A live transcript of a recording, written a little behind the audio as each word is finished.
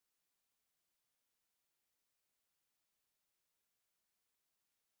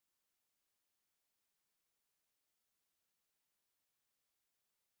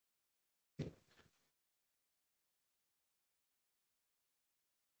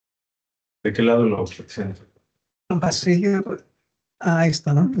¿De qué lado lo presento? Va a seguir. Ahí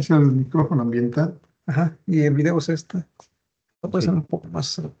está, ¿no? Es el micrófono ambiental. Ajá. Y el video es este. Lo puede ser un poco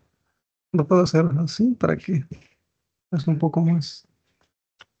más. Lo puedo hacer así para que es un poco más.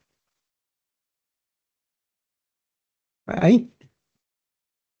 Ahí.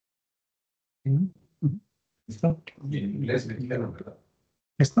 ¿Está? Y en inglés me dijeron, ¿verdad?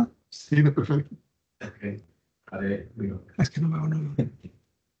 ¿Está? Sí, de perfecto. Ok. A ver, digo. Es que no veo, no veo.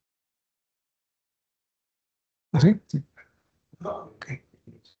 ¿Así? Sí. Ok.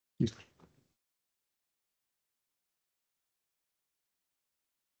 Listo.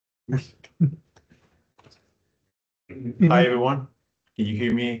 Hi everyone. Can you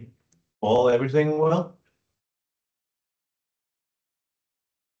hear me everything well?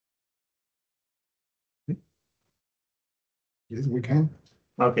 Yes, we can.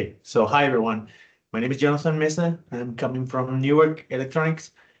 Okay, so hi everyone. My name is Jonathan Mesa. I'm coming from Newark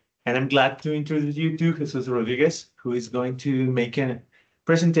Electronics, and I'm glad to introduce you to Jesus Rodriguez, who is going to make a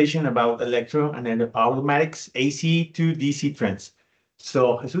presentation about electro and automatics AC to DC trends.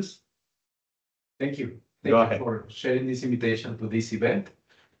 So, Jesus? Thank you. Go Thank ahead. you for sharing this invitation to this event.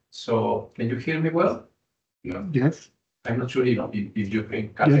 So can you hear me well? Yes. I'm not sure if you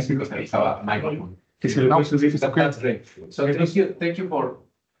can Yes. because I have a microphone. No, That's great. So thank you for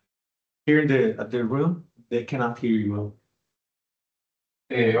Here in the room, they cannot hear you well.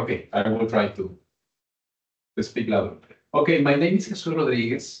 okay, I will try to speak louder. Okay, my name is Jesus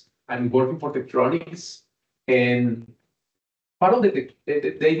Rodriguez. I'm working for Tektronics, and part of the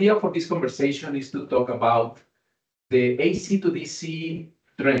idea for this conversation is to talk about the AC to DC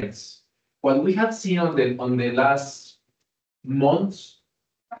trends. What we have seen on the last months,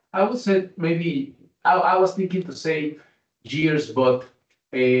 I would say maybe I was thinking to say years, but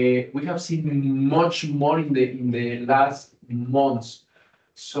we have seen much more in the last months.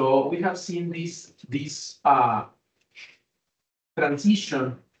 So we have seen this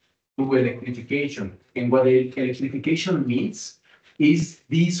transition to electrification, and what electrification means is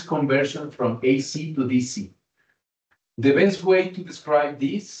this conversion from AC to DC. The best way to describe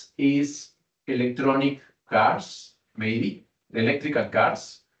this is electronic cars, maybe electrical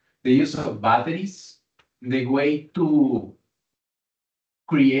cars, the use of batteries, the way to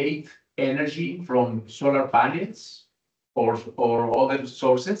create energy from solar panels or other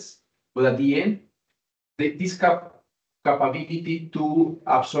sources. But at the end, this capability to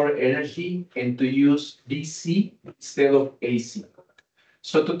absorb energy and to use DC instead of AC.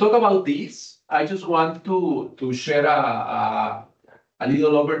 So to talk about this, I just want to share a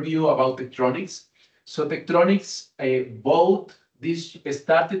little overview about Tektronics. So Tektronics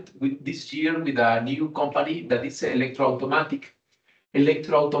started with this year with a new company that is Electro-Automatic.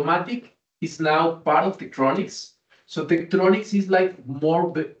 Electro-Automatic is now part of Tektronics. So Tektronics is like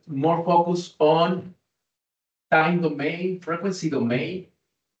more focused on time domain, frequency domain.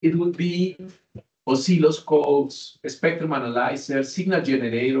 It would be oscilloscopes, spectrum analyzers, signal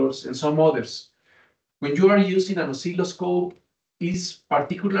generators, and some others. When you are using an oscilloscope, is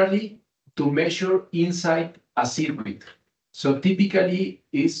particularly to measure inside a circuit. So typically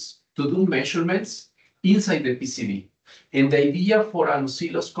is to do measurements inside the PCB. And the idea for an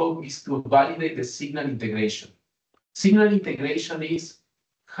oscilloscope is to validate the signal integration. Signal integration is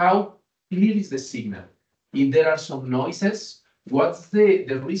how clear is the signal. If there are some noises, what's the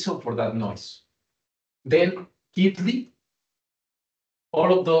reason for that noise? Then Keithley,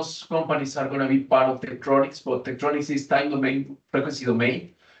 all of those companies are going to be part of Tektronics, but Tektronics is time domain, frequency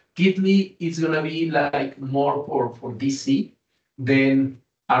domain. Keithley is going to be like more for DC, then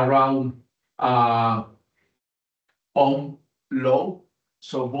around ohm low,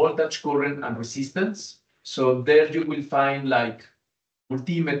 so voltage, current, and resistance. So there you will find like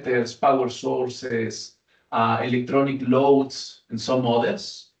multimeters, power sources, electronic loads, and some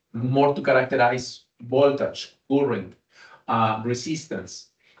others, more to characterize voltage, current,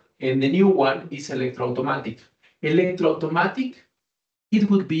 resistance. And the new one is electro-automatic. Electro-automatic, it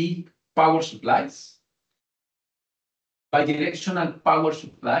would be power supplies, bidirectional power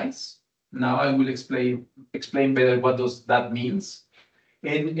supplies. Now I will explain better what does that means.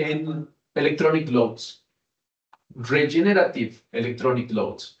 And electronic loads, regenerative electronic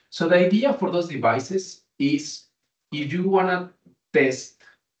loads. So the idea for those devices is if you want to test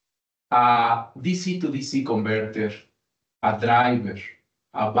a DC to DC converter, a driver,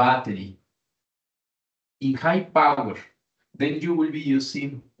 a battery in high power, then you will be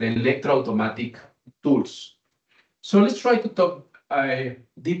using the electro-automatic tools. So let's try to talk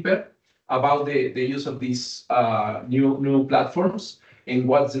deeper about the use of these new platforms and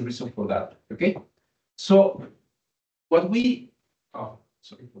what's the reason for that, okay? So what we,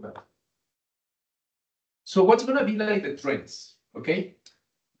 sorry for that. So what's going to be like the trends? Okay,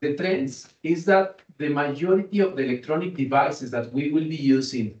 the trends is that the majority of the electronic devices that we will be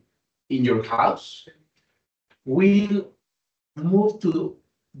using in your house will move to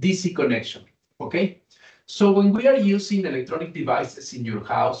DC connection. Okay, so when we are using electronic devices in your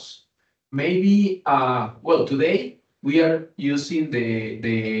house, maybe well, today we are using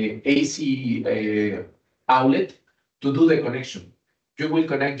the AC outlet to do the connection. You will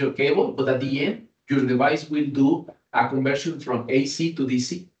connect your cable, but at the end, your device will do a conversion from AC to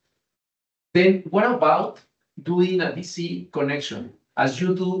DC. Then what about doing a DC connection as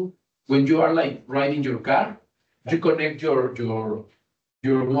you do when you are like riding your car? You connect your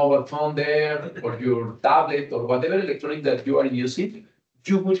mobile phone there or your tablet or whatever electronic that you are using.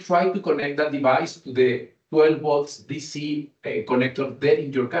 You will try to connect that device to the 12 volts DC connector there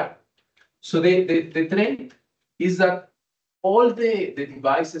in your car. So the trend is that all the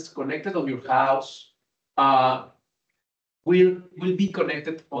devices connected on your house uh, will be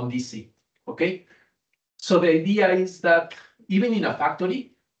connected on DC. Okay. So the idea is that even in a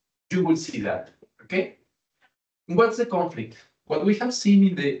factory, you will see that. Okay. What's the conflict? What we have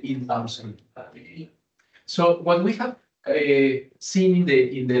seen so what we have seen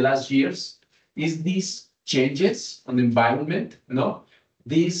in the last years is these changes on the environment. No,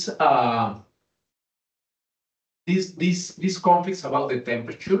 these these conflicts about the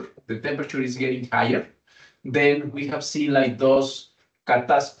temperature. The temperature is getting higher. Then we have seen like those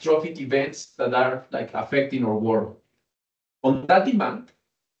catastrophic events that are like affecting our world. On that demand,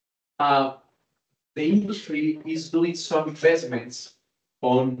 uh, the industry is doing some investments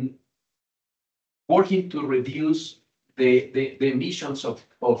on working to reduce the emissions of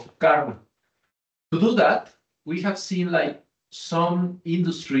carbon. To do that, we have seen like some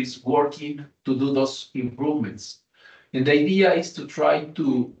industries working to do those improvements. And the idea is to try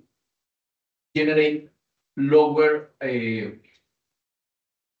to generate lower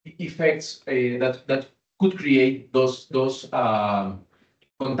effects that could create those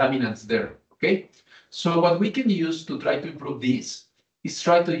contaminants there. Okay, so what we can use to try to improve this is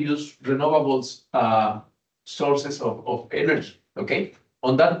try to use renewables sources of energy. Okay,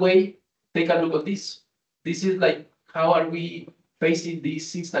 on that way, take a look at this. This is like how are we facing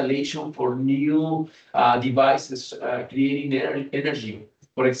this installation for new devices creating energy.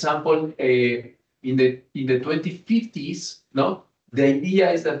 For example, in the 2050s, no, the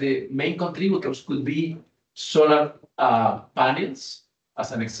idea is that the main contributors could be solar panels,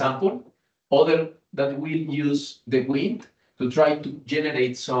 as an example, other that will use the wind to try to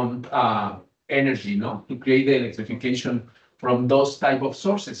generate some energy, no, to create the electrification from those type of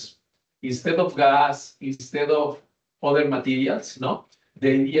sources. Instead of gas, instead of other materials, no, the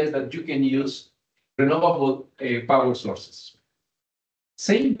idea is that you can use renewable power sources.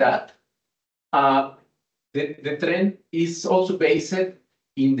 Saying that, the trend is also based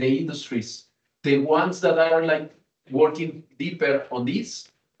in the industries. The ones that are like working deeper on this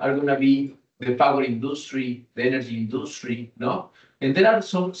are going to be the power industry, the energy industry, no? And there are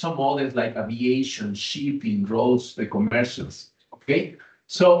some others like aviation, shipping, roads, the commercials, okay?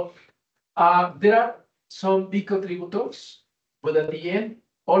 So there are some big contributors, but at the end,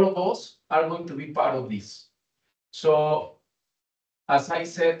 all of us are going to be part of this. So as I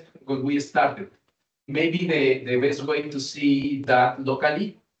said when we started, maybe the best way to see that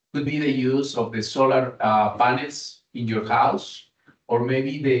locally could be the use of the solar panels in your house, or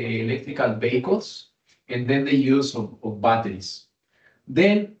maybe the electrical vehicles, and then the use of batteries.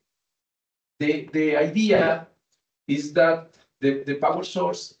 Then the idea is that the power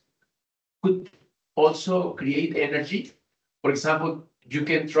source could also create energy. For example, you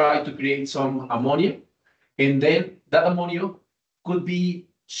can try to create some ammonia, and then that ammonia could be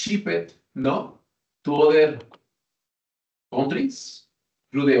shipped, no, to other countries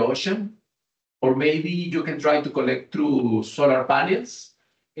through the ocean, or maybe you can try to collect through solar panels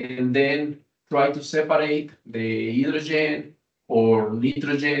and then try to separate the hydrogen or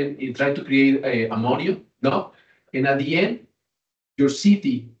nitrogen and try to create ammonia, no? And at the end, your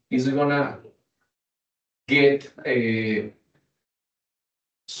city is gonna get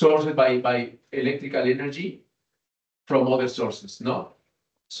sourced by electrical energy from other sources, no?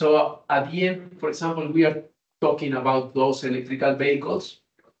 So at the end, for example, we are talking about those electrical vehicles,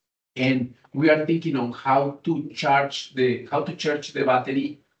 and we are thinking on how to charge the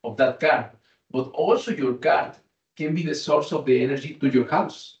battery of that car. But also your car can be the source of the energy to your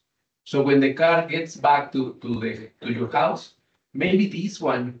house. So when the car gets back to your house, maybe this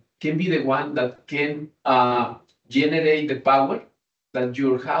one can be the one that can generate the power that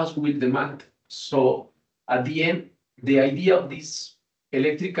your house will demand. So at the end, the idea of this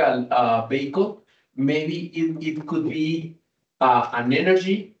electrical vehicle maybe it could be an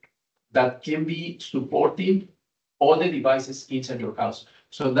energy that can be supporting all the devices inside your house.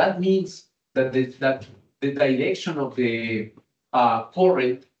 So that means that the direction of the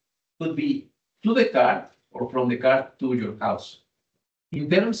current could be to the car or from the car to your house. In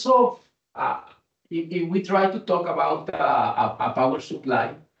terms of, if we try to talk about a power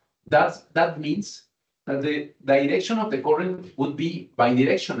supply, that means that the direction of the current would be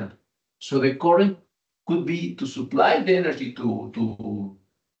bidirectional. So the current could be to supply the energy to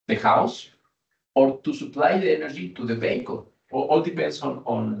the house or to supply the energy to the vehicle. All depends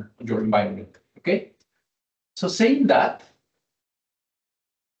on your environment, okay? So saying that,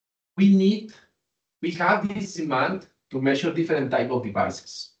 we have this demand to measure different type of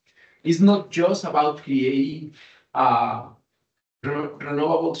devices. It's not just about creating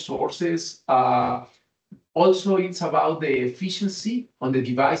renewable sources. Also, it's about the efficiency on the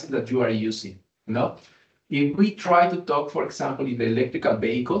devices that you are using. No, if we try to talk, for example, in the electrical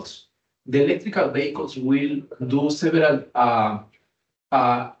vehicles will do several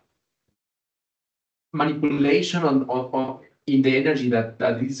manipulation in the energy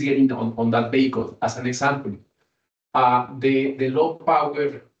that is getting on that vehicle. As an example, the low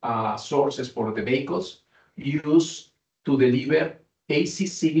power sources for the vehicles use to deliver AC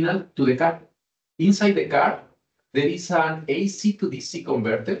signal to the car. Inside the car, there is an AC to DC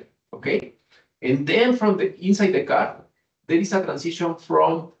converter, okay? And then from the inside the car, there is a transition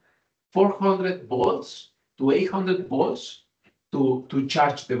from 400 volts to 800 volts to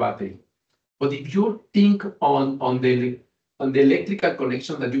charge the battery. But if you think on the electrical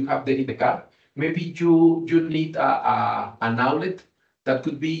connection that you have there in the car, maybe you need an outlet that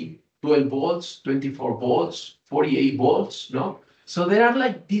could be 12 volts, 24 volts, 48 volts, no? So there are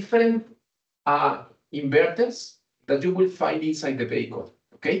like different inverters that you will find inside the vehicle,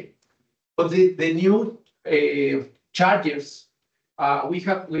 okay? But the new chargers, we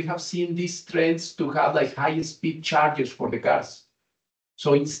have seen these trends to have like high speed chargers for the cars.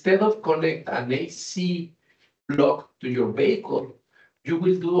 So instead of connect an AC plug to your vehicle, you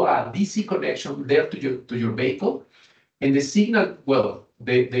will do a DC connection there to your vehicle, and the signal, well,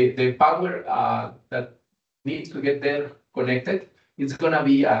 the power that needs to get there connected, it's gonna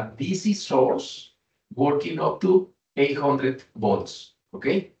be a DC source working up to 800 volts.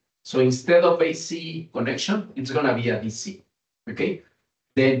 Okay, so instead of AC connection, it's gonna be a DC. Okay,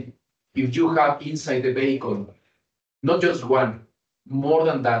 then if you have inside the vehicle not just one, more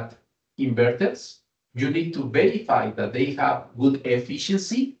than that inverters, you need to verify that they have good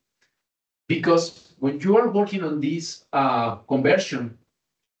efficiency, because when you are working on this conversion,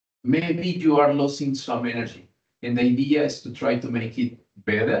 maybe you are losing some energy. And the idea is to try to make it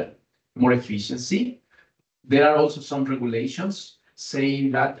better, more efficiency. There are also some regulations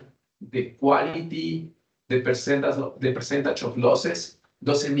saying that the quality, the percentage of losses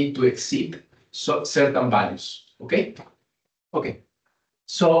doesn't need to exceed certain values, okay? Okay,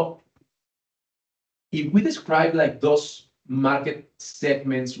 so if we describe like those market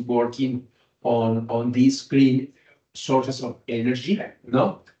segments working on these green sources of energy,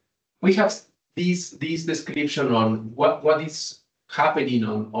 no, we have this description on what is happening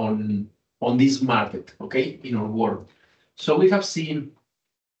on this market, okay, in our world. So we have seen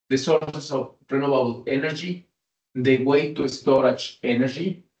the sources of renewable energy, the way to storage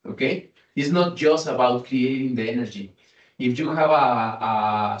energy, okay? It's not just about creating the energy. If you have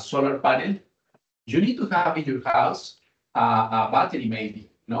a solar panel, you need to have in your house a battery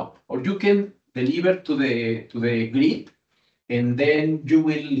maybe, no? Or you can deliver to the grid, and then you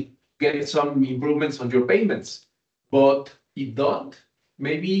will get some improvements on your payments. But if don't,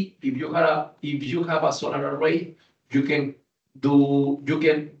 maybe if you have a solar array, you can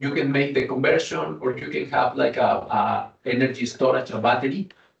make the conversion, or you can have like a energy storage, a battery,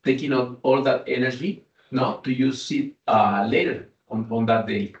 taking on all that energy, no, to use it later on that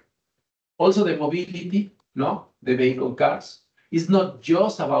day. Also, the mobility, no, the vehicle cars, is not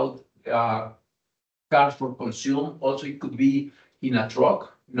just about cars for consume. Also, it could be in a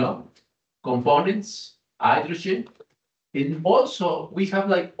truck, no, components, hydrogen, and also we have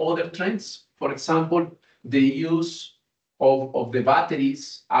like other trends. For example, the use of the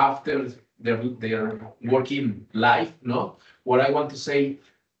batteries after their working life, no. What I want to say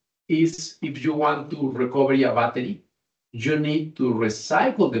is, if you want to recover a battery, you need to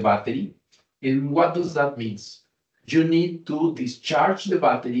recycle the battery. And what does that mean? You need to discharge the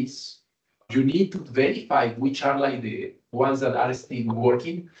batteries. You need to verify which are like the ones that are still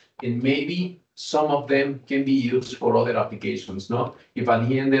working, and maybe some of them can be used for other applications, no? If at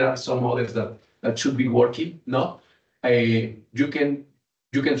the end there are some others that should be working, no? You can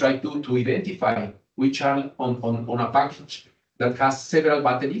try to identify which are on a package that has several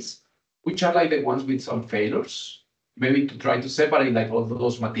batteries, which are like the ones with some failures, maybe to try to separate like all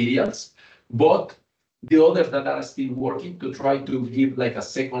those materials, but the others that are still working to try to give like a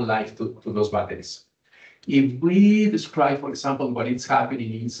second life to those batteries. If we describe, for example, what is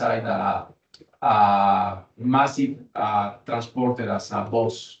happening inside a massive transporter as a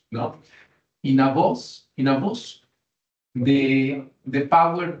bus, no? In a bus, the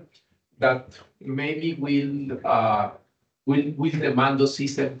power that maybe will demand the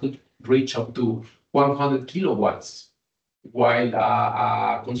system could reach up to 100 kilowatts, while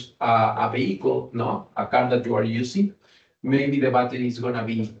a vehicle, no, a car that you are using, maybe the battery is gonna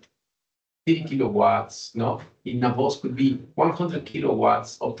be 30 kilowatts, no? In a bus could be 100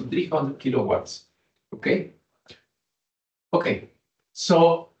 kilowatts up to 300 kilowatts, okay? Okay,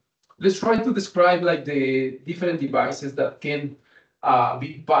 so let's try to describe like the different devices that can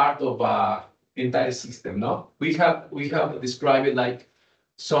be part of a entire system, no? We have described it like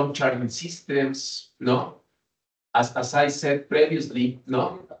some charging systems, no? As I said previously,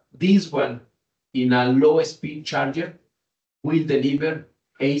 no? This one in a low speed charger will deliver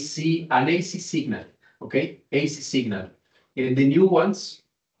an AC signal, okay? AC signal. And the new ones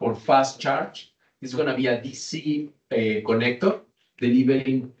for fast charge is gonna be a DC connector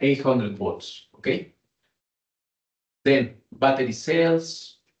delivering 800 volts, okay? Then battery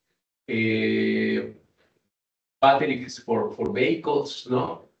cells, batteries for vehicles,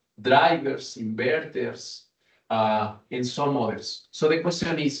 no? Drivers, inverters, and some others. So the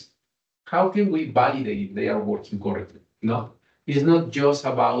question is, how can we validate they are working correctly? No, it's not just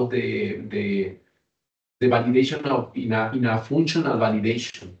about the validation of in a functional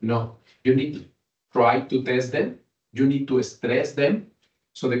validation. No, you need to try to test them. You need to stress them.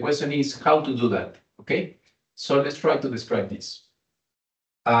 So the question is how to do that. Okay, so let's try to describe this.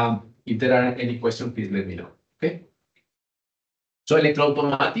 If there are any questions, please let me know. Okay. So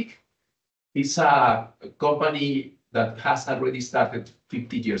Electroautomatic is a company that has already started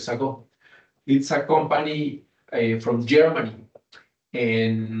 50 years ago. It's a company from Germany,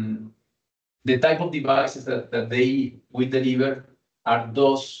 and the type of devices that they will deliver are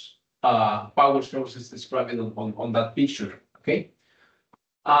those power sources described on that picture. Okay.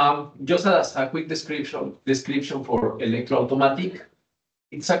 Just as a quick description for Electroautomatic,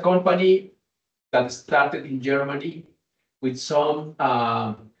 it's a company that started in Germany with some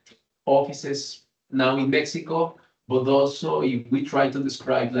offices now in Mexico, but also if we try to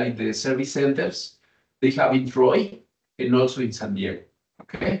describe like the service centers, they have in Troy and also in San Diego,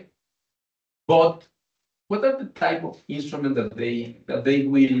 okay? But what are the type of instruments that they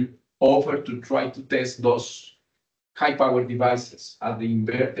will offer to try to test those high power devices, the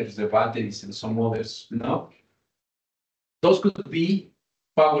inverters, the batteries, and some others? No, those could be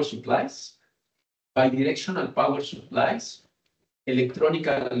power supplies, bidirectional power supplies, electronic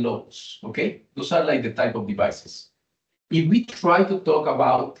loads, okay? Those are like the type of devices. If we try to talk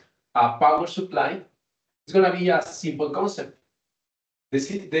about a power supply, it's gonna be a simple concept.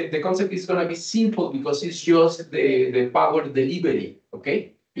 The concept is gonna be simple because it's just the power delivery,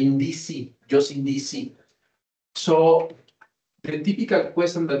 okay? In DC, just in DC. So the typical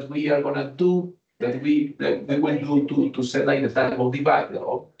question that we are gonna do, that we will do to set like the type of device,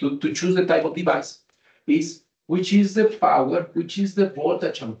 or to choose the type of device, is which is the power, which is the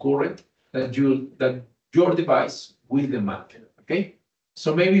voltage and current that your device will demand, okay?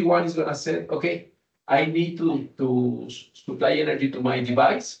 So maybe one is gonna say, okay, I need to supply energy to my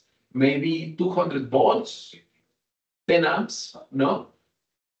device, maybe 200 volts, 10 amps, no?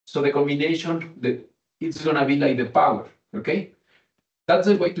 So the combination, it's gonna be like the power, okay? That's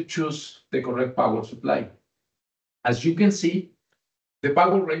the way to choose the correct power supply. As you can see, the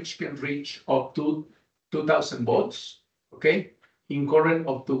power range can reach up to 2000 volts, okay? In current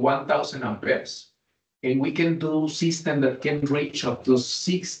up to 1000 amperes. And we can do system that can reach up to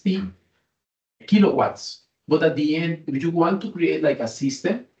 60 kilowatts. But at the end, if you want to create like a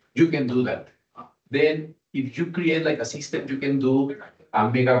system, you can do that. Then if you create like a system, you can do a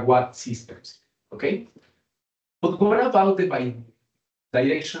megawatt systems, okay? But what about the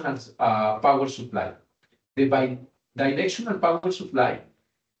bidirectional power supply? The bidirectional power supply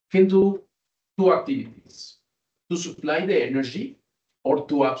can do two activities: to supply the energy or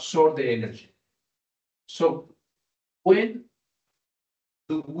to absorb the energy. So when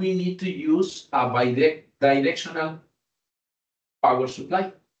do we need to use a bidirectional power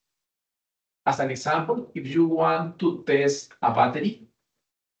supply? As an example, if you want to test a battery,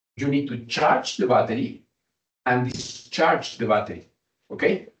 you need to charge the battery and discharge the battery,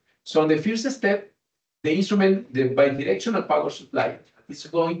 okay? So in the first step, the instrument, the bidirectional power supply, is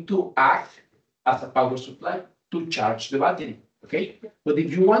going to act as a power supply to charge the battery, okay? But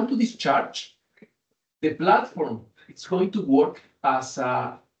if you want to discharge, the platform is going to work as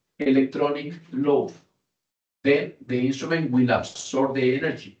a electronic load. Then the instrument will absorb the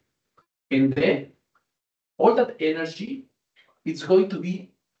energy. And then all that energy is going to be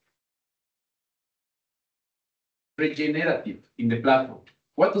regenerative in the platform.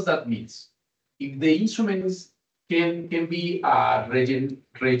 What does that mean? If the instruments can be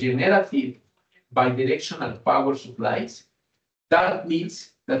regenerative bidirectional power supplies, that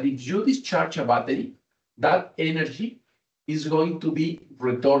means that if you discharge a battery, that energy is going to be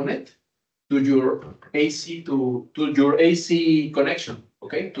returned to your AC to your AC connection,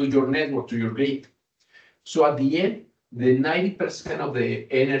 okay, to your network, to your grid. So at the end, the 90% of the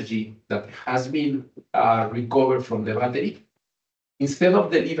energy that has been recovered from the battery, instead of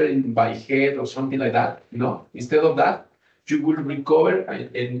delivering by head or something like that, no, instead of that, you will recover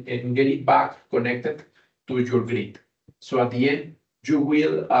and get it back connected to your grid. So at the end, you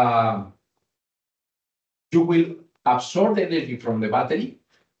will absorb the energy from the battery,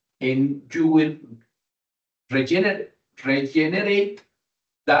 and you will regenerate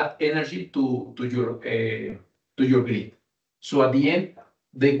that energy to your grid. So at the end,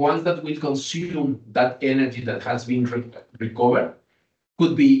 the ones that will consume that energy that has been recovered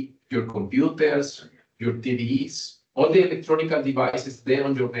could be your computers, your TVs, all the electronic devices there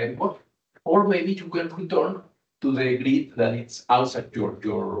on your network, or maybe you can return to the grid that it's outside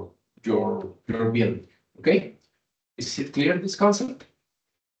your building. Okay, is it clear, this concept?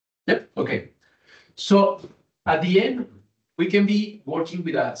 Yep. Okay. So at the end, we can be working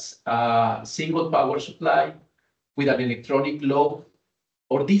with a single power supply with an electronic load,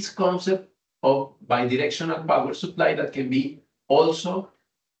 or this concept of bidirectional power supply that can be also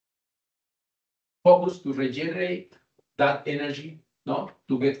focused to regenerate that energy, no,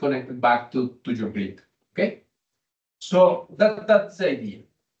 to get connected back to your grid. Okay, so that's the idea.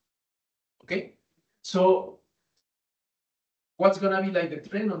 Okay, so what's gonna be like the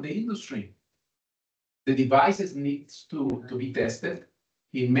trend on the industry? The devices needs to be tested.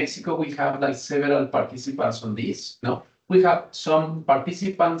 In Mexico, we have like several participants on this. No, we have some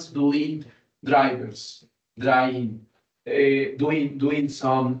participants doing drivers, doing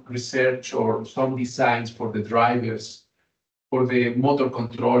some research or some designs for the drivers, for the motor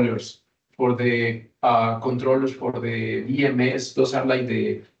controllers, for the controllers for the BMS. Those are like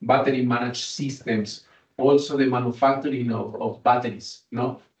the battery managed systems. Also the manufacturing of batteries.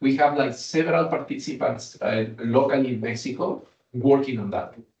 No, we have like several participants locally in Mexico working on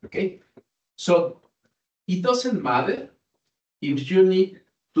that. Okay, so it doesn't matter if you need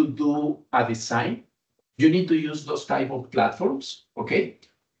to do a design, you need to use those type of platforms. Okay,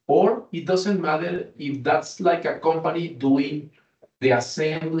 or it doesn't matter if that's like a company doing the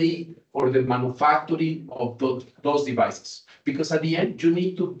assembly or the manufacturing of those devices. Because at the end, you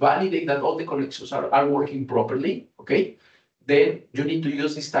need to validate that all the connections are working properly, okay? Then you need to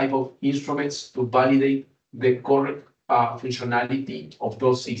use this type of instruments to validate the correct functionality of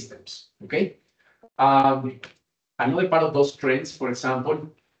those systems, okay? Another part of those trends, for example,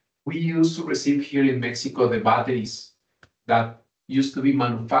 we used to receive here in Mexico the batteries that used to be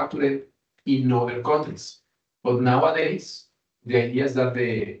manufactured in other countries. But nowadays, the idea is that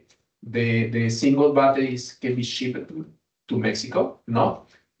the single batteries can be shipped to Mexico, no?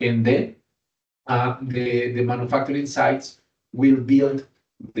 And then the manufacturing sites will build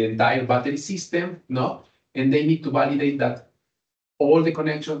the entire battery system, no? And they need to validate that all the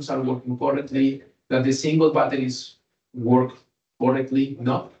connections are working correctly, that the single batteries work correctly,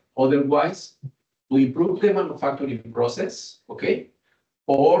 no? Otherwise, to improve the manufacturing process, okay?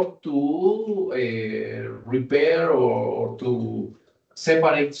 Or to repair or to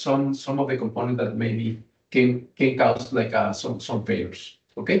separate some of the components that maybe can cause like some failures.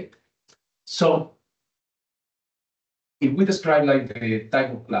 Okay, so if we describe like the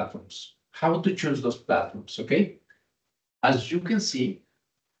type of platforms, how to choose those platforms? Okay, as you can see,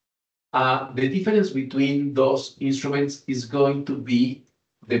 the difference between those instruments is going to be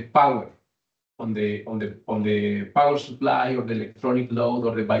the power on the power supply or the electronic load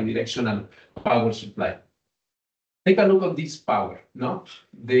or the bidirectional power supply. Take a look at this power. No,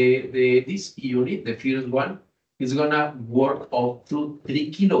 this unit, the first one, is gonna work up to 3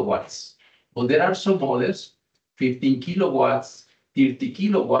 kilowatts. But there are some others, 15 kilowatts, 30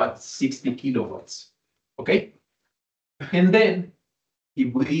 kilowatts, 60 kilowatts. Okay, and then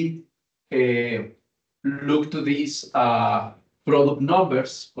if we look to these product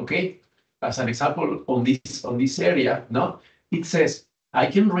numbers, okay, as an example on this area, no, it says I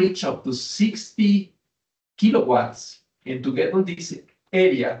can reach up to 60 kilowatts, and to get on this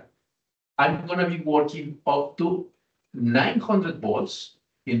area, I'm gonna be working up to 900 volts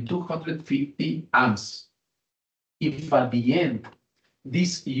and 250 amps. If at the end,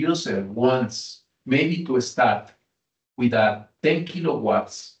 this user wants maybe to start with a 10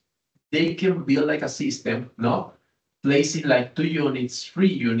 kilowatts, they can build like a system, no? Placing like 2 units, 3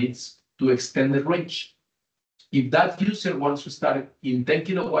 units to extend the range. If that user wants to start in 10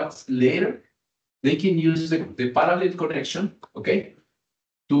 kilowatts later, they can use the parallel connection, okay,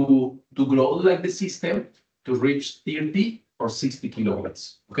 to grow like the system to reach 30 or 60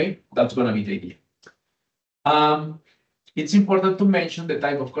 kilowatts, okay? That's gonna be the idea. It's important to mention the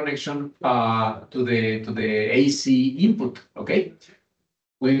type of connection to the AC input, okay?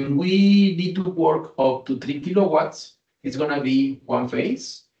 When we need to work up to 3 kilowatts, it's gonna be one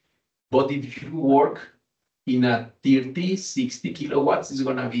phase. But if you work in a 30, 60 kilowatts, it's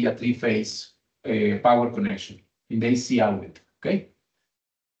gonna be a three-phase power connection in the AC outlet, okay?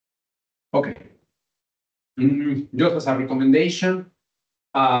 Okay. Just as a recommendation,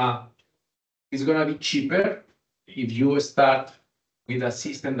 it's gonna be cheaper if you start with a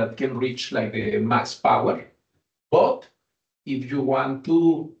system that can reach like the max power. But if you want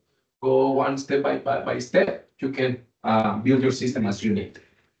to go one step by step, you can build your system as you need.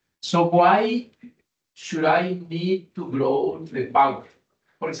 So why should I need to grow the power?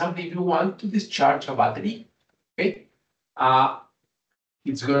 For example, if you want to discharge a battery, okay,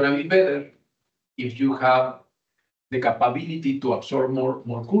 it's gonna be better if you have the capability to absorb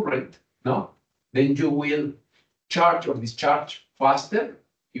more current, no? Then you will charge or discharge faster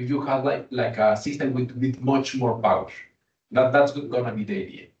if you have like a system with much more power. That's gonna be the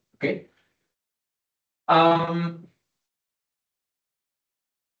idea, okay?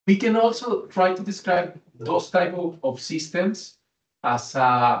 We can also try to describe those type of systems as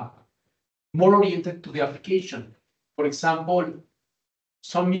more oriented to the application. For example,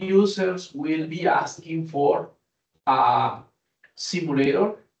 some users will be asking for a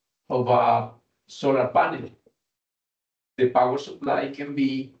simulator of a solar panel. The power supply can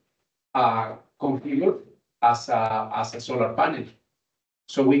be configured as a solar panel.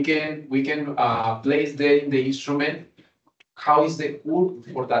 So we can place there in the instrument how is the curve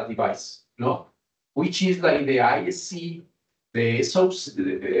for that device, no? Which is like the ISC, the SOC,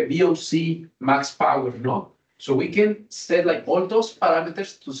 the VOC, max power, no? So we can set like all those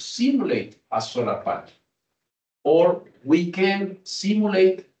parameters to simulate a solar panel. Or we can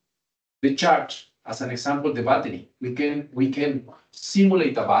simulate the charge, as an example, the battery. We can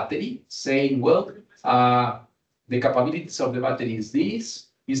simulate a battery saying, well, the capabilities of the battery is this.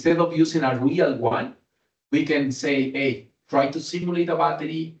 Instead of using a real one, we can say, hey, try to simulate a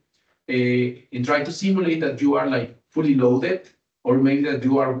battery and try to simulate that you are like fully loaded, or maybe that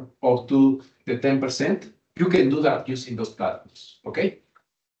you are up to the 10%. You can do that using those platforms, okay?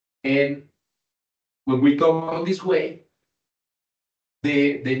 And when we talk this way,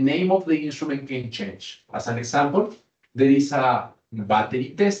 the name of the instrument can change. As an example, there is a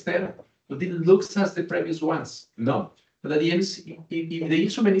battery tester, but it looks as the previous ones, no? But at the end, if the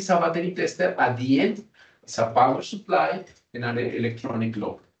instrument is a battery tester, at the end, it's a power supply and an electronic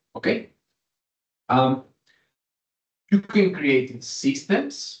load, okay? You can create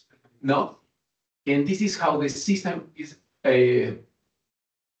systems, no? And this is how the system is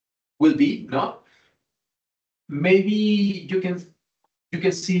will be, no? Maybe you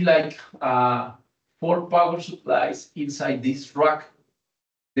can see like 4 power supplies inside this rack.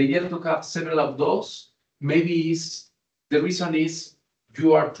 The idea to have several of those, maybe the reason is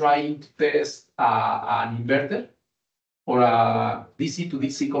you are trying to test an inverter or a DC to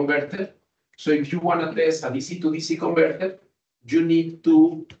DC converter. So if you want to test a DC to DC converter, you need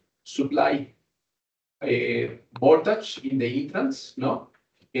to supply a voltage in the entrance, no?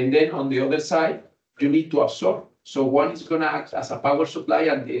 And then on the other side, you need to absorb. So one is going to act as a power supply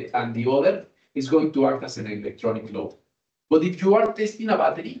and the other is going to act as an electronic load. But if you are testing a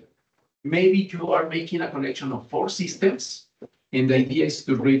battery, maybe you are making a connection of 4 systems, and the idea is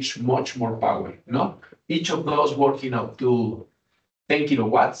to reach much more power, no? Each of those working up to 10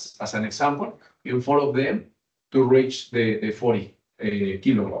 kilowatts, as an example, and 4 of them to reach the 40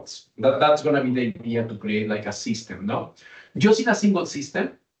 kilowatts. That's going to be the idea to create like a system, no? Just in a single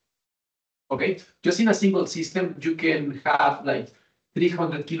system, okay? Just in a single system, you can have like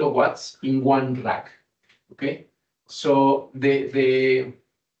 300 kilowatts in one rack, okay? So the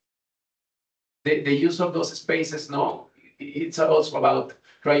use of those spaces, no, it's also about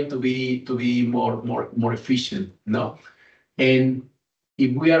trying to be more efficient, no? And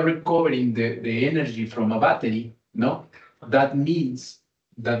if we are recovering the energy from a battery, no, that means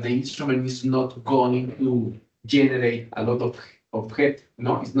that the instrument is not going to generate a lot of heat,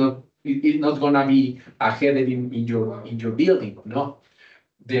 no, it's not it's not gonna be headed in your building. No,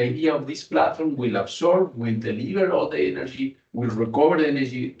 the idea of this platform will absorb, will deliver all the energy, will recover the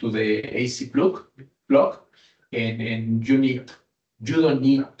energy to the AC plug, and you don't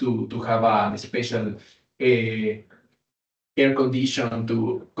need to have a special air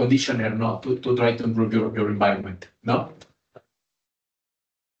conditioner, no, to try to improve your environment. No.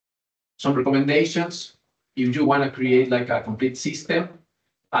 Some recommendations, if you want to create like a complete system,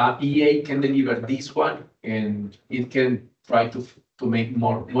 EA can deliver this one, and it can try to make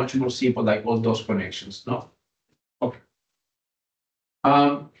much more simple, like all those connections. No. Okay.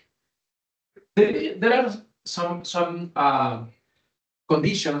 There are some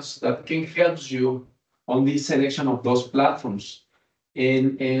conditions that can help you on this selection of those platforms,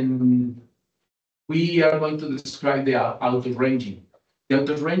 and we are going to describe the auto ranging. The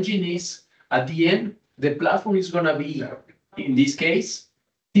auto ranging is, at the end, the platform is going to be, in this case,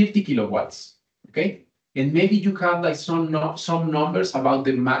 50 kilowatts. Okay, and maybe you have like some numbers about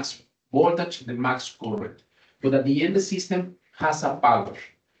the max voltage, the max current, but at the end, the system has a power,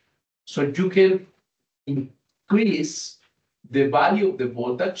 so you can increase the value of the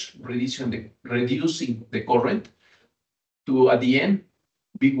voltage, reducing the current, to at the end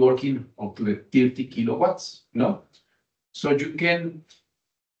be working up to the 30 kilowatts. No, so you can.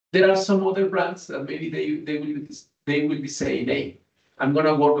 There are some other brands that maybe they will be saying, hey, I'm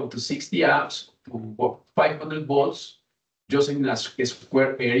gonna work up to 60 amps to 500 volts just in a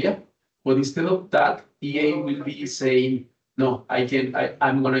square area. But instead of that, EA will be saying, no,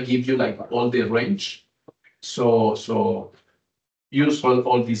 I'm gonna give you like all the range. So use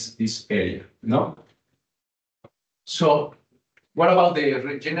all this area. No. So what about the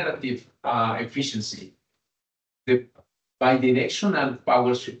regenerative efficiency? The bidirectional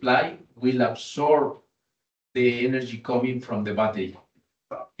power supply will absorb the energy coming from the battery.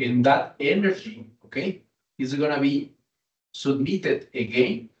 And that energy, okay, is going to be submitted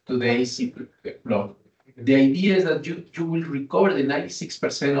again to the AC plug. The idea is that you will recover the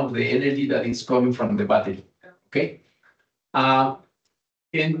 96% of the energy that is coming from the battery, okay?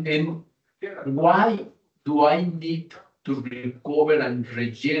 And why do I need to recover and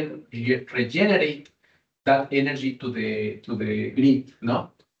regenerate that energy to the grid?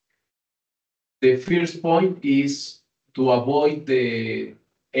 No. The first point is to avoid the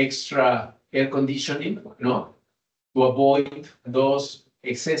extra air conditioning, no, to avoid those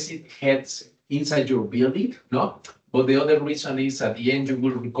excessive heads inside your building, no. But the other reason is at the end you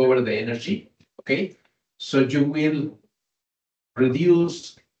will recover the energy, okay? So you will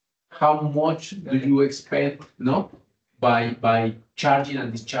reduce how much do you expect, no, by charging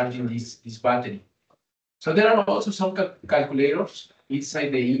and discharging this battery. So there are also some calculators inside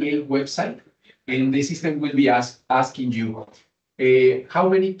the EA website, and the system will be asking you how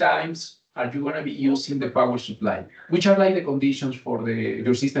many times are you going to be using the power supply, which are like the conditions for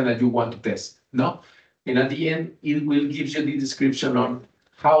your system that you want to test, no? And at the end, it will give you the description on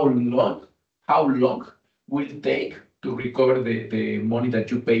how long will it take to recover the money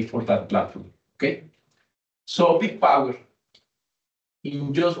that you pay for that platform, okay? So big power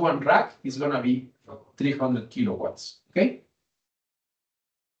in just one rack is going to be 300 kilowatts, okay?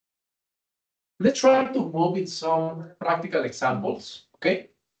 Let's try to move with some practical examples, okay?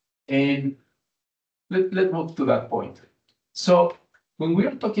 And let's move to that point. So when we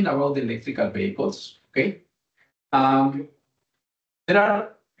are talking about the electrical vehicles, okay, there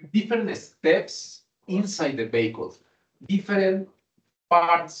are different steps inside the vehicle, different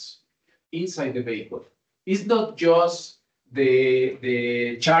parts inside the vehicle. It's not just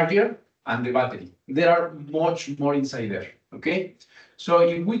the charger and the battery. There are much more inside there, okay? So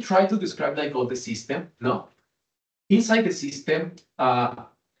if we try to describe like all the system, no? Inside the system,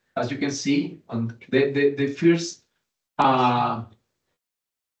 as you can see, on the first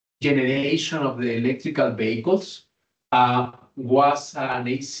generation of the electrical vehicles was an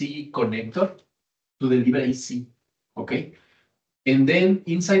AC connector to deliver AC, okay? And then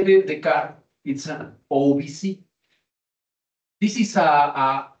inside the car, it's an OBC. This is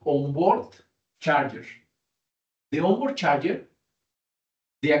a onboard charger. The onboard charger,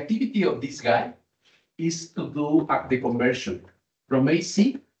 the activity of this guy is to do the conversion from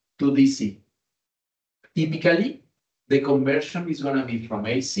AC to DC. Typically, the conversion is going to be from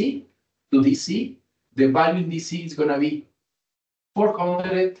AC to DC. The value in DC is going to be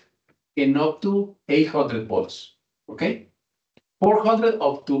 400 and up to 800 volts, okay? 400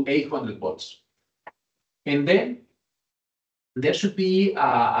 up to 800 volts. And then there should be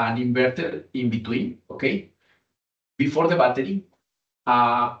an inverter in between, okay? Before the battery.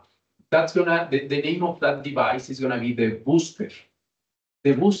 That's the name of that device is gonna be the booster.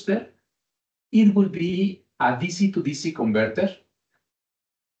 the booster, it will be a DC to DC converter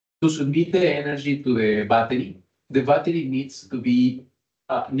to submit the energy to the battery. The battery needs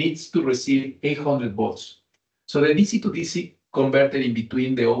to receive 800 volts. So the DC to DC converter in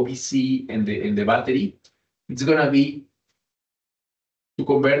between the OBC and the battery, it's gonna be to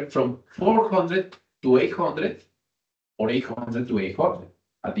convert from 400 to 800 or 800 to 800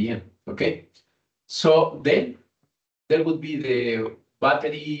 at the end, okay? So then there would be the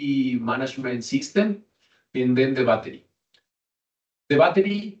battery management system and then the battery. The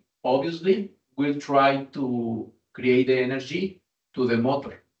battery obviously will try to create the energy to the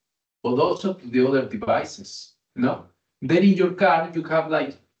motor, but also to the other devices, no? Then in your car, you have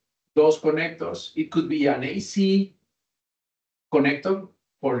like those connectors. It could be an AC connector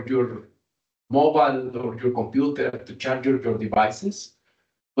for your mobile or your computer to charge your devices,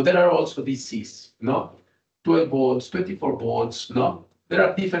 but there are also DCs, no? 12 volts, 24 volts, no? There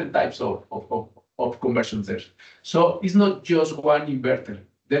are different types of conversions there. So it's not just one inverter.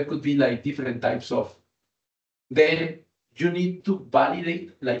 There could be like different types of. Then you need to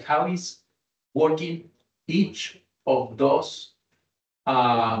validate like how is working each of those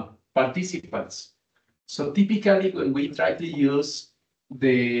participants. So typically when we try to use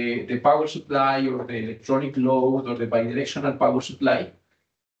the power supply or the electronic load or the bidirectional power supply,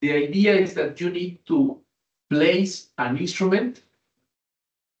 the idea is that you need to place an instrument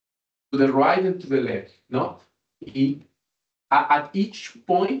to the right and to the left, no? At each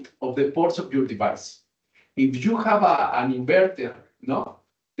point of the ports of your device. If you have an inverter, no,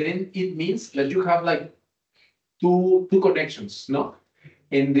 then it means that you have like two connections, no?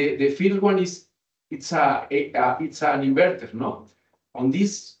 And the first one is it's an inverter, no? On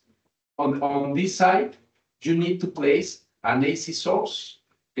this side, you need to place an AC source,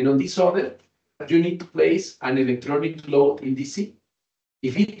 and on this other, you need to place an electronic load in DC.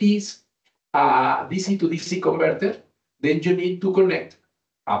 If it is a DC to DC converter, then you need to connect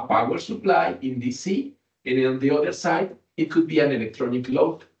a power supply in DC, and on the other side, it could be an electronic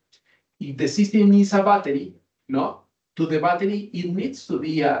load. If the system is a battery, no, to the battery, it needs to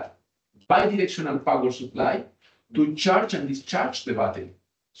be a bidirectional power supply to charge and discharge the battery.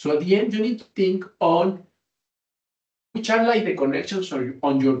 So at the end, you need to think on which are like the connections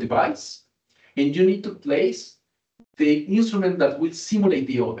on your device, and you need to place the instrument that will simulate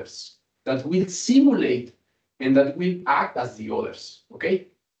the others, that will simulate and that will act as the others, okay?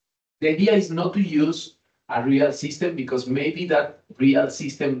 The idea is not to use a real system because maybe that real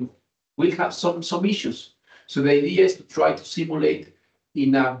system will have some issues. So the idea is to try to simulate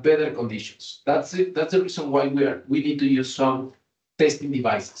in a better conditions. That's it. That's the reason why we need to use some testing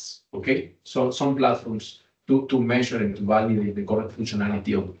devices, okay? So some platforms to measure and to validate the correct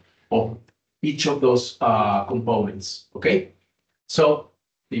functionality of each of those components, okay? So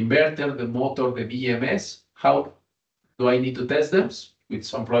the inverter, the motor, the BMS, how do I need to test them? With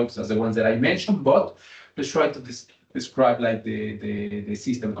some products as the ones that I mentioned, but let's try to describe like the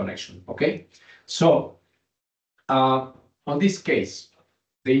system connection, okay? So on this case,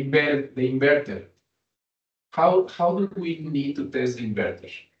 the inverter, how do we need to test the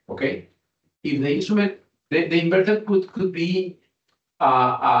inverter, okay? If the instrument, the inverter could be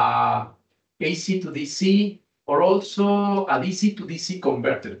AC to DC, or also a DC to DC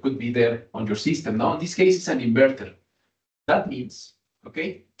converter could be there on your system. Now, in this case, it's an inverter. That means,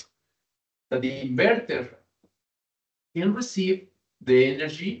 okay, that the inverter can receive the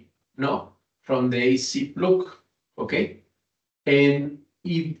energy, no, from the AC plug, okay? And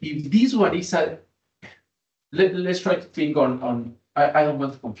if this one is let's try to think on I don't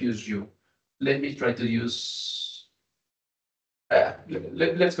want to confuse you. Let me try to use,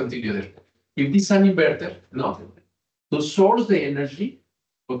 let's continue there. If this is an inverter, no, to source the energy,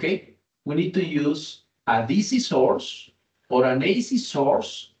 okay, we need to use a DC source or an AC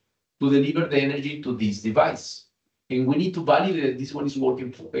source to deliver the energy to this device. And we need to validate that this one is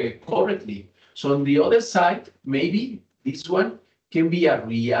working correctly. So on the other side, maybe this one can be a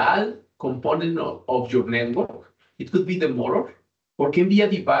real component of your network. It could be the motor, or can be a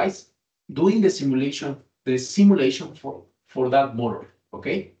device doing the simulation for that motor,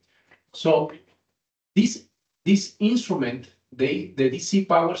 okay? So this instrument, the DC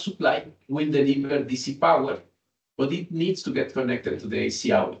power supply will deliver DC power, but it needs to get connected to the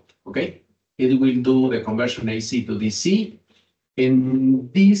AC outlet, okay? It will do the conversion AC to DC, and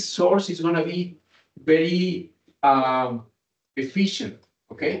this source is gonna be very efficient,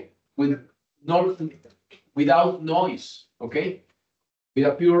 okay? Without noise, okay? With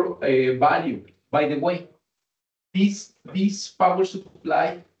a pure value. By the way, this power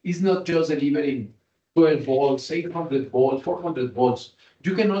supply is not just delivering 12 volts, 800 volts, 400 volts.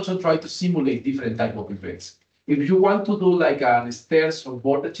 You can also try to simulate different type of events. If you want to do like a stairs or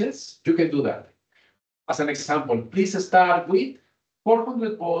voltages, you can do that. As an example, please start with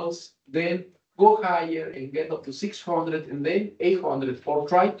 400 volts, then go higher and get up to 600 and then 800, or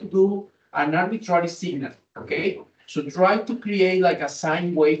try to do an arbitrary signal, okay? So try to create like a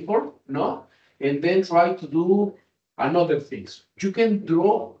sine waveform, no? And then try to do another things. You can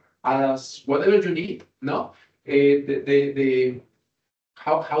draw as whatever you need, no?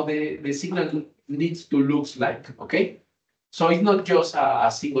 How the signal needs to looks like, okay? So it's not just a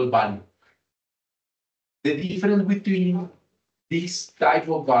single value. The difference between this type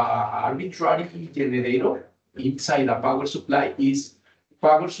of arbitrary generator inside a power supply is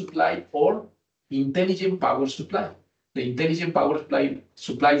power supply or intelligent power supply. The intelligent power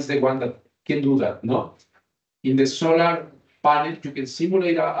supply is the one that can do that, no? In the solar panel, you can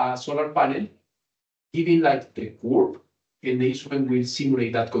simulate a solar panel, giving like the curve, and the instrument will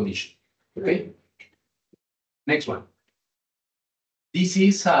simulate that condition, okay? Next one. This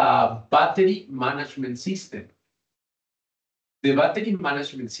is a battery management system. The battery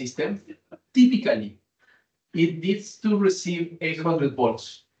management system, typically, it needs to receive 800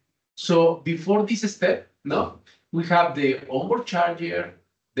 volts. So before this step, no, we have the onboard charger,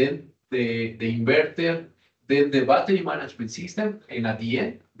 then the inverter, then the battery management system, and at the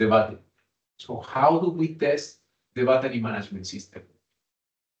end, the battery. So how do we test the battery management system?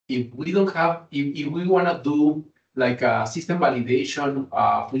 If we don't have, if we want to do like a system validation,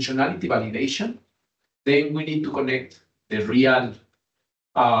 functionality validation, then we need to connect the real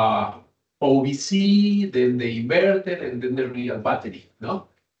OBC, then the inverter, and then the real battery, no?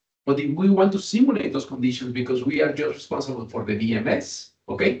 But if we want to simulate those conditions because we are just responsible for the BMS,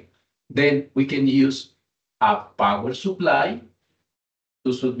 okay, then we can use a power supply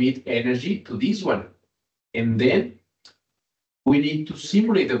to submit energy to this one. And then we need to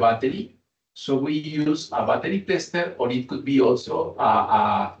simulate the battery. So we use a battery tester, or it could be also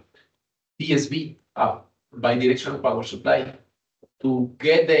a PSV, bidirectional power supply, to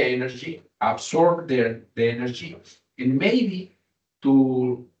get the energy, absorb the energy, and maybe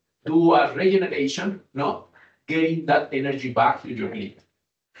to do a regeneration, no? Getting that energy back to your grid.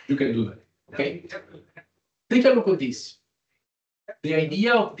 You can do that, okay? Take a look at this. The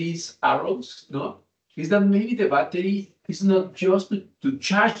idea of these arrows, no, is that maybe the battery is not just to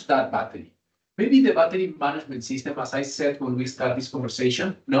charge that battery. Maybe the battery management system, as I said when we start this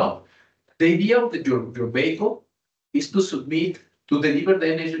conversation, no, the idea of your vehicle is to submit, to deliver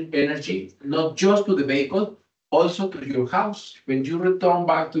the energy, not just to the vehicle, also to your house. When you return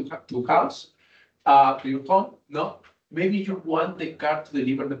back to house, to your home, no, maybe you want the car to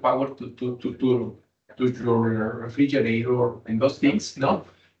deliver the power to your refrigerator and those things, no?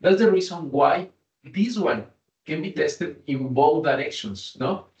 That's the reason why this one can be tested in both directions,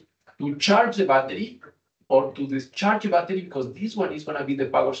 no? To charge the battery or to discharge the battery, because this one is going to be the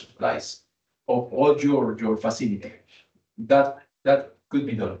power supplies of all your facility. That could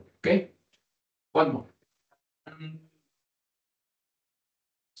be done, okay? One more.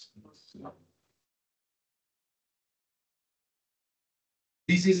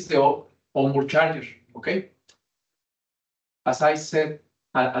 This is the onboard charger, okay? As I said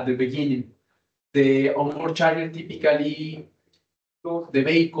at the beginning, the onboard charger typically, the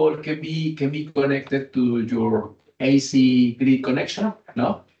vehicle can be connected to your AC grid connection,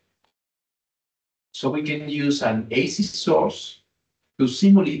 no? So we can use an AC source to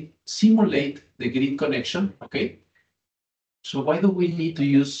simulate the grid connection, okay? So why do we need to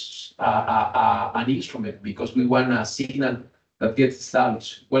use an instrument? Because we want a signal that gets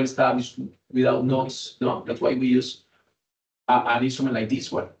established, well established without noise, no? That's why we use an instrument like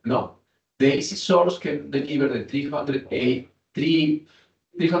this one, no? The AC source can deliver the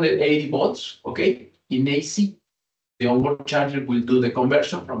 380 volts, okay? In AC, the onboard charger will do the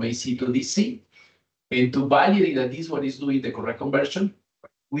conversion from AC to DC. And to validate that this one is doing the correct conversion,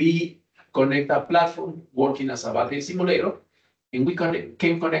 we connect a platform working as a battery simulator, and we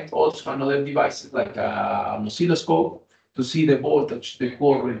can connect also another devices like an oscilloscope to see the voltage, the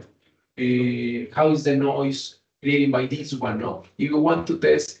current, how is the noise created by this one. No? If you want to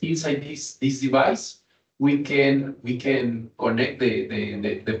test inside this device, we can connect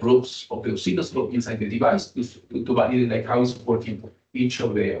the probes of the oscilloscope inside the device to validate like how it's working each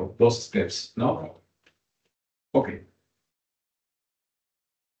of those steps. No. Okay.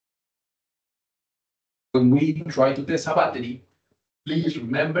 When we try to test a battery, please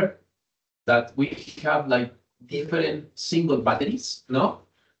remember that we have like different single batteries, no?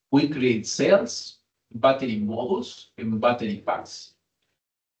 We create cells, battery modules, and battery packs.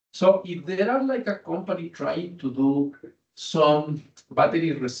 So if there are like a company trying to do some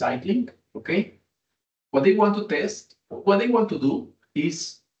battery recycling, okay, what they want to test, what they want to do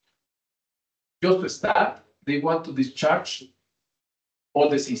is just to start, they want to discharge all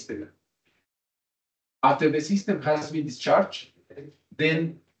the system. After the system has been discharged,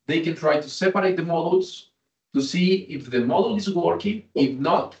 then they can try to separate the modules to see if the module is working. If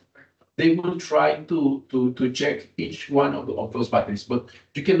not, they will try to check each one of those batteries, but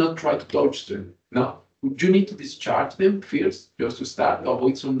you cannot try to touch them. No, you need to discharge them first, just to start,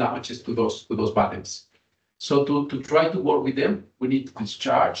 avoid some damages to those batteries. So to try to work with them, we need to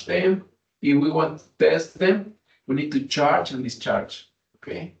discharge them. If we want to test them, we need to charge and discharge.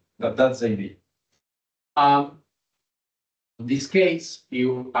 Okay, that's the idea. In this case,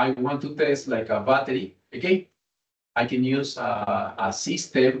 if I want to test like a battery, okay, I can use a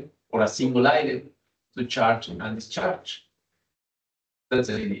system or a single item to charge and discharge. That's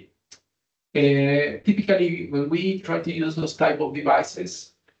the idea. Typically, when we try to use those type of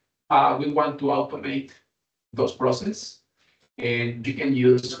devices, we want to automate those processes. And you can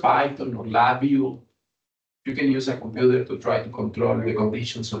use Python or LabVIEW. You can use a computer to try to control the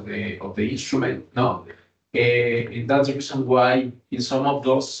conditions of the instrument. No, and that's the reason why in some of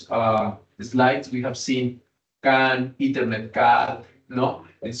those slides we have seen CAN, Ethernet CAD, no,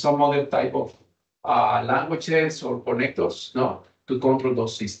 and some other type of languages or connectors, no, to control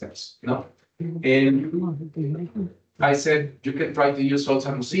those systems, no. And I said you can try to use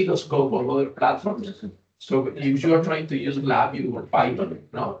also an oscilloscope or other platforms. So if you are trying to use LabVIEW or Python,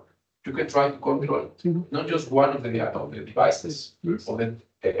 no, you can try to control not just one of the devices or the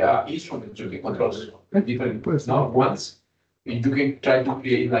instruments. You can control different ones. And you can try to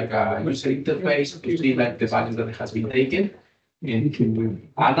create like a user interface to see like the values that has been taken and to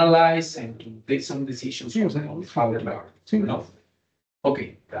analyze and to take some decisions on how they are. No?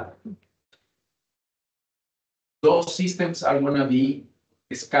 Okay. Those systems are going to be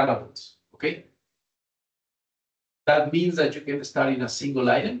scalable. Okay. That means that you can start in a single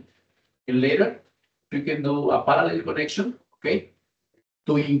item, and later you can do a parallel connection, okay,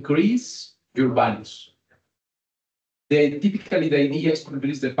 to increase your values. Typically, the idea is to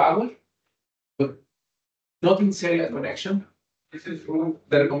increase the power, but not in serial connection. The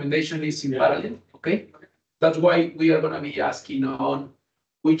recommendation is in parallel, okay? That's why we are going to be asking on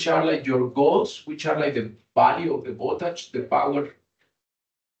which are like your goals, which are like the value of the voltage, the power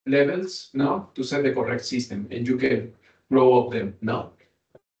levels, no, to set the correct system, and you can grow up them, no.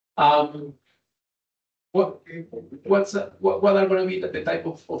 What are going to be the type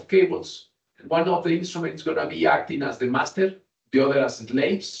of cables? One of the instruments is going to be acting as the master, the other as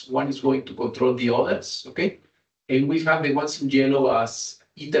slaves. One is going to control the others, okay? And we have the ones in yellow as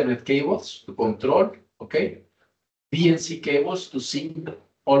Ethernet cables to control, okay? BNC cables to sync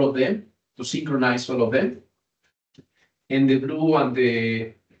all of them, to synchronize all of them. And the blue and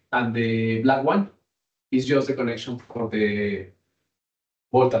the black one is just the connection for the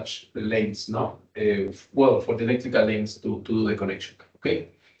voltage, the lanes, no? Well, for the electrical lanes to do the connection, okay?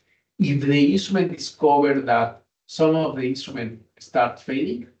 If the instrument discovered that some of the instrument start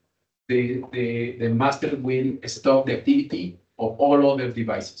failing, the master will stop the activity of all other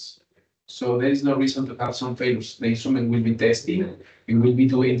devices. So there is no reason to have some failures. The instrument will be testing, it will be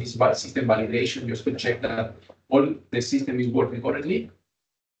doing this system validation just to check that all the system is working correctly.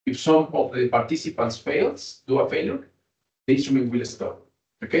 If some of the participants fails, do a failure, the instrument will stop,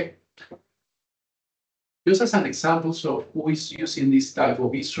 okay? Just as an example, so who is using this type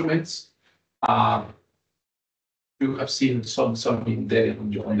of instruments? You have seen some in there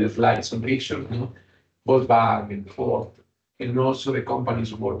on the slides, some pictures, no? Volkswagen, Ford, and also the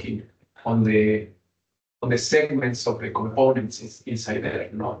companies working on the segments of the components inside there.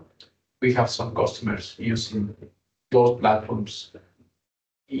 No, we have some customers using those platforms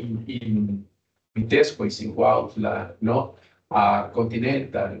in Vitesco, is in Cuautla, no.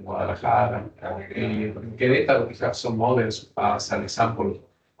 Continental, in Guadalajara, Querétaro, we have some others, as an example,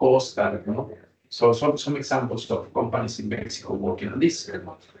 Costa, no? So some examples of companies in Mexico working on this.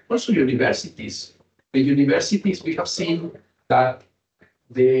 Also universities. The universities, we have seen that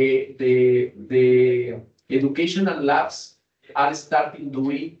the educational labs are starting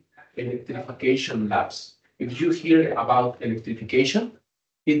doing electrification labs. If you hear about electrification,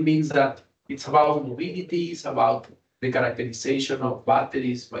 it means that it's about mobility, it's about the characterization of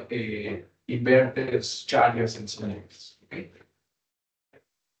batteries, inverters, chargers, and so on. Okay.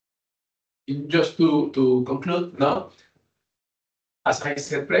 Just to conclude, no, as I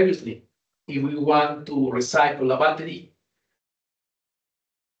said previously, if we want to recycle a battery,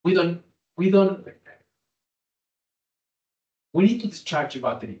 we don't we need to discharge the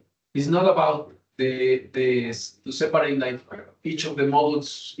battery. It's not about to separate like each of the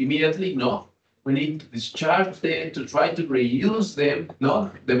modules immediately. No, we need to discharge them to try to reuse them.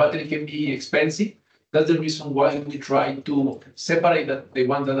 No, the battery can be expensive. That's the reason why we try to separate the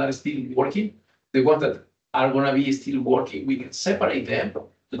ones that are still working, the ones that are gonna be still working. We can separate them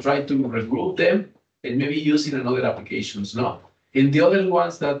to try to regroup them and maybe use in another applications. No, and the other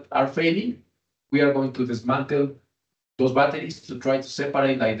ones that are failing, we are going to dismantle those batteries to try to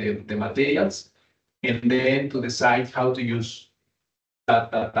separate like the materials and then to decide how to use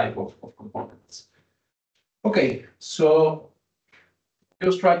that type of components. Okay, so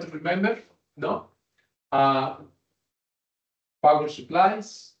just try to remember, no? Power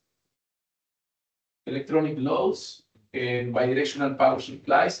supplies, electronic loads, and bidirectional power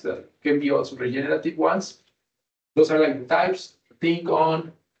supplies that can be also regenerative ones. Those are like the types. Think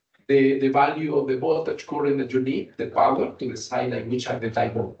on the value of the voltage current that you need, the power to decide like which are the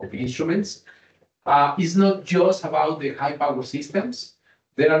type of instruments. It's not just about the high power systems.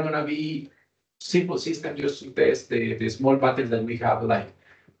 There are gonna be simple systems just to test the small batteries that we have, like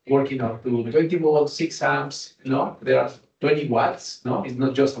working up to 20 volts, 6 amps, no? There are 20 watts, no? It's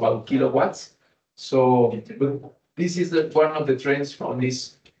not just about kilowatts. So but this is one of the trends from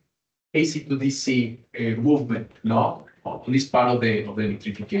this AC to DC movement, no? On this part of the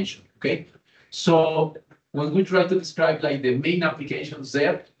electrification, okay? So when we try to describe like the main applications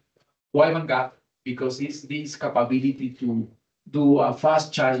there, wide gap, because it's this capability to do a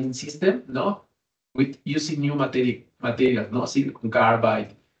fast charging system, no? With using new material, no? Silicon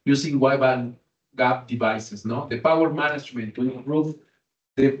carbide, using wide gap devices, no? The power management to improve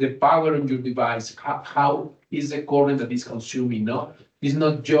the power on your device, how is the current that is consuming, no? It's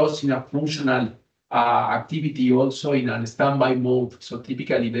not just in a functional activity, also in a standby mode. So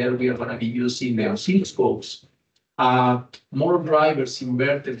typically there we are gonna be using the oscilloscopes, more drivers,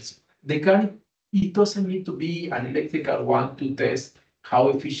 inverters. It doesn't need to be an electrical one to test how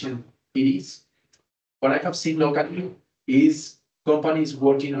efficient it is. What I have seen locally is companies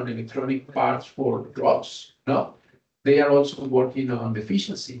working on electronic parts for trucks, no? They are also working on the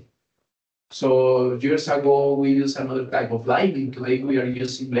efficiency. So years ago, we used another type of lighting. Today, we are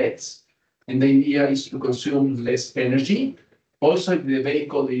using LEDs. And the idea is to consume less energy. Also, if the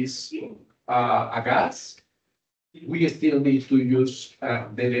vehicle is a gas, we still need to use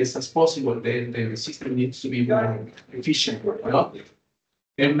the less as possible. The system needs to be more efficient, no?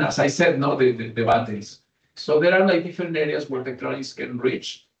 And as I said, no, the batteries. So there are like different areas where tektronics can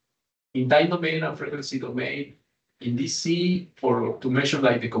reach in time domain and frequency domain, in DC to measure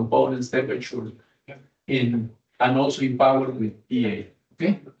like the components temperature, and also in power with EA.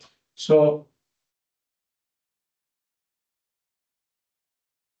 Okay, so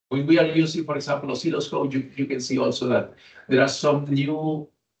when we are using, for example, oscilloscope, you can see also that there are some new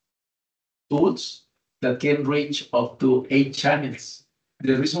tools that can reach up to 8 channels.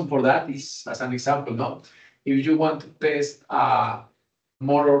 The reason for that is, as an example, no, if you want to test a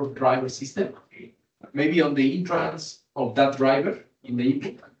motor driver system, maybe on the entrance of that driver in the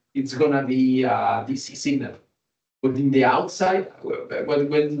input, it's gonna be a DC signal. But in the outside,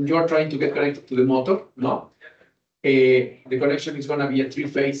 when you're trying to get connected to the motor, no, the connection is gonna be a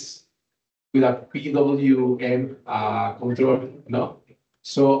 3-phase with a PWM control, no.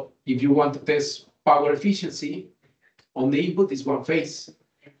 So if you want to test power efficiency, on the input is 1 phase,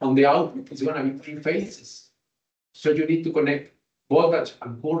 on the output it's gonna be 3 phases. So you need to connect voltage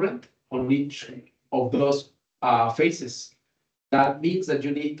and current on each of those phases. That means that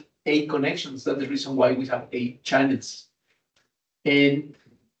you need 8 connections. That's the reason why we have 8 channels. And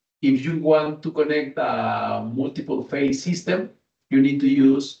if you want to connect a multiple phase system, you need to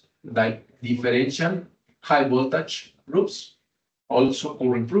use like differential high voltage groups, also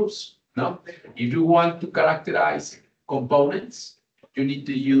current groups. No? If you want to characterize components, you need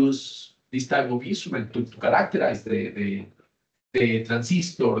to use this type of instrument to characterize the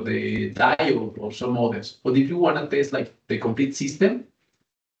transistor, the diode, or some others. But if you want to test like the complete system,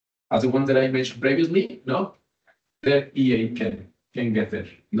 as the one that I mentioned previously, no, then EA can get there,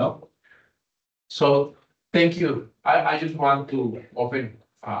 no? So thank you. I just want to open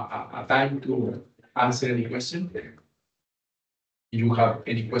a time to answer any question. If you have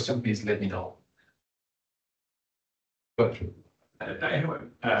any question, please let me know. But I have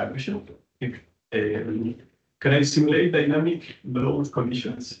a question. Can I simulate dynamic load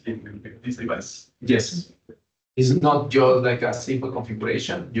conditions in this device? yes, it's not just like a simple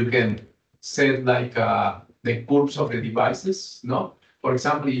configuration. You can set like the curves of the devices, no? For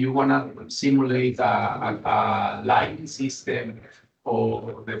example, if you want to simulate a lighting system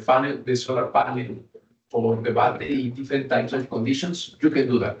or the solar panel or the battery in different types of conditions, you can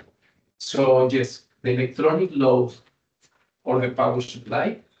do that. So yes, the electronic load or the power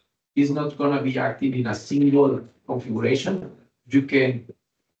supply is not going to be active in a single configuration. You can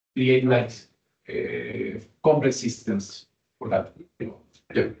create like complex systems for that.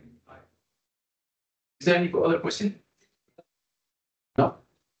 Yeah. Is there any other question? No.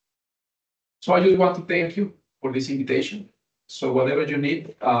 So I just want to thank you for this invitation. So whatever you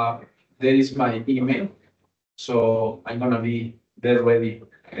need, there is my email. So I'm gonna be there ready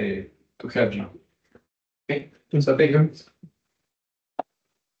to help you. Okay. So thank you.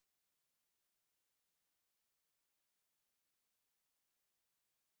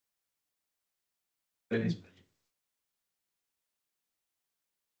 There is-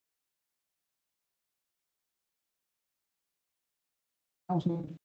 Vamos a ver.